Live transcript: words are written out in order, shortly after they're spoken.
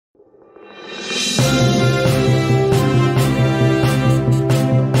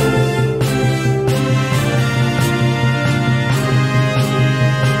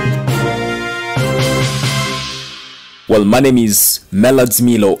Well, my name is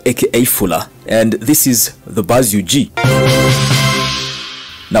Besigye, aka Fuller, and this is the Besigye.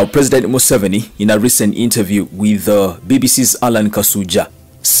 Now, President Museveni, in a recent interview with BBC's Alan Kasuja,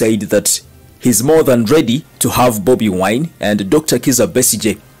 said that he's more than ready to have Bobi Wine and Dr. Kizza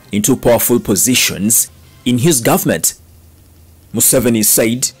Besigye into powerful positions in his government. Museveni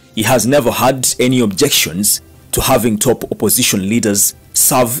said he has never had any objections to having top opposition leaders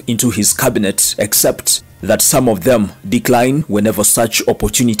serve into his cabinet, except that some of them decline whenever such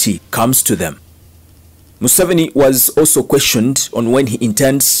opportunity comes to them. Museveni was also questioned on when he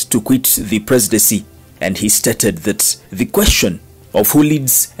intends to quit the presidency, and he stated that the question of who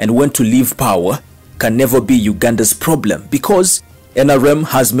leads and when to leave power can never be Uganda's problem, because NRM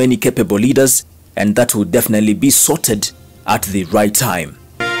has many capable leaders, and that will definitely be sorted at the right time.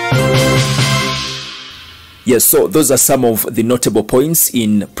 Yes, so those are some of the notable points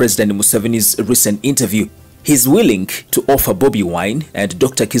in President Museveni's recent interview. He's willing to offer Bobi Wine and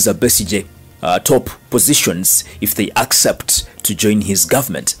Dr. Kizza Besigye top positions if they accept to join his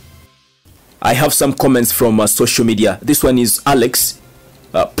government. I have some comments from social media. This one is Alex.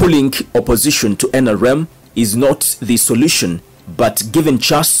 Pulling opposition to NRM is not the solution, but giving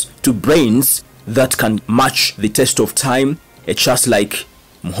chance to brains that can match the test of time, a chance like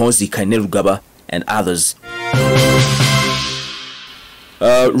Muhoozi Kainerugaba and others.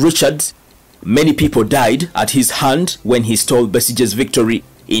 Richard, many people died at his hand when he stole Besigye's victory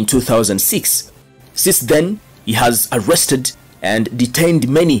in 2006. Since then, he has arrested and detained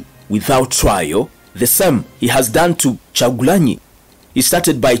many without trial. The same he has done to Kyagulanyi. He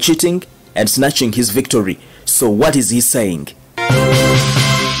started by cheating and snatching his victory. So what is he saying?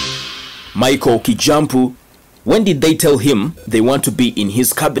 Michael Kijampu, when did they tell him they want to be in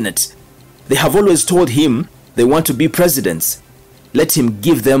his cabinet? They have always told him they want to be presidents. Let him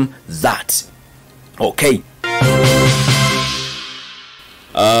give them that. Okay.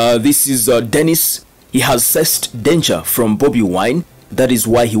 This is Dennis. He has sensed danger from Bobi Wine. That is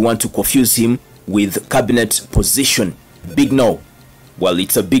why he wants to confuse him with cabinet position. Big no. Well,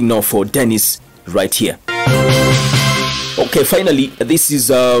 it's a big no for Dennis right here. Okay, finally, this is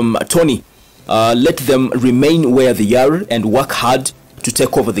Tony. Let them remain where they are and work hard to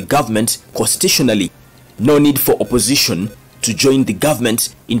take over the government constitutionally. No need for opposition to join the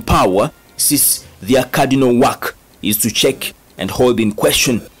government in power, since their cardinal work is to check and hold in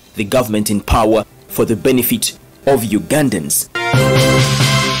question the government in power for the benefit of Ugandans.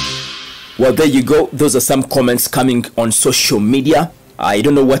 Well, there you go. Those are some comments coming on social media. I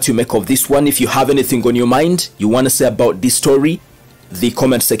don't know what you make of this one. If you have anything on your mind you want to say about this story, the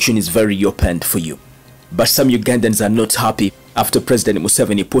comment section is very open for you. But some Ugandans are not happy after President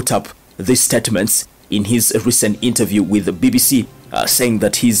Museveni put up these statements in his recent interview with the BBC, saying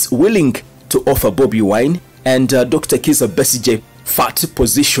that he's willing to offer Bobi Wine and Dr. Kizza Besigye fat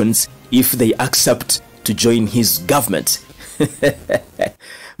positions if they accept to join his government.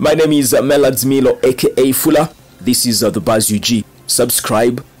 My name is Besigye, aka Fuller. This is the Besigye.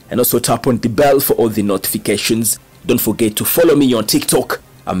 Subscribe and also tap on the bell for all the notifications. Don't forget to follow me on TikTok.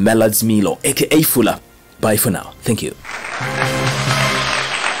 I'm Besigye, aka Fuller. Bye for now. Thank you.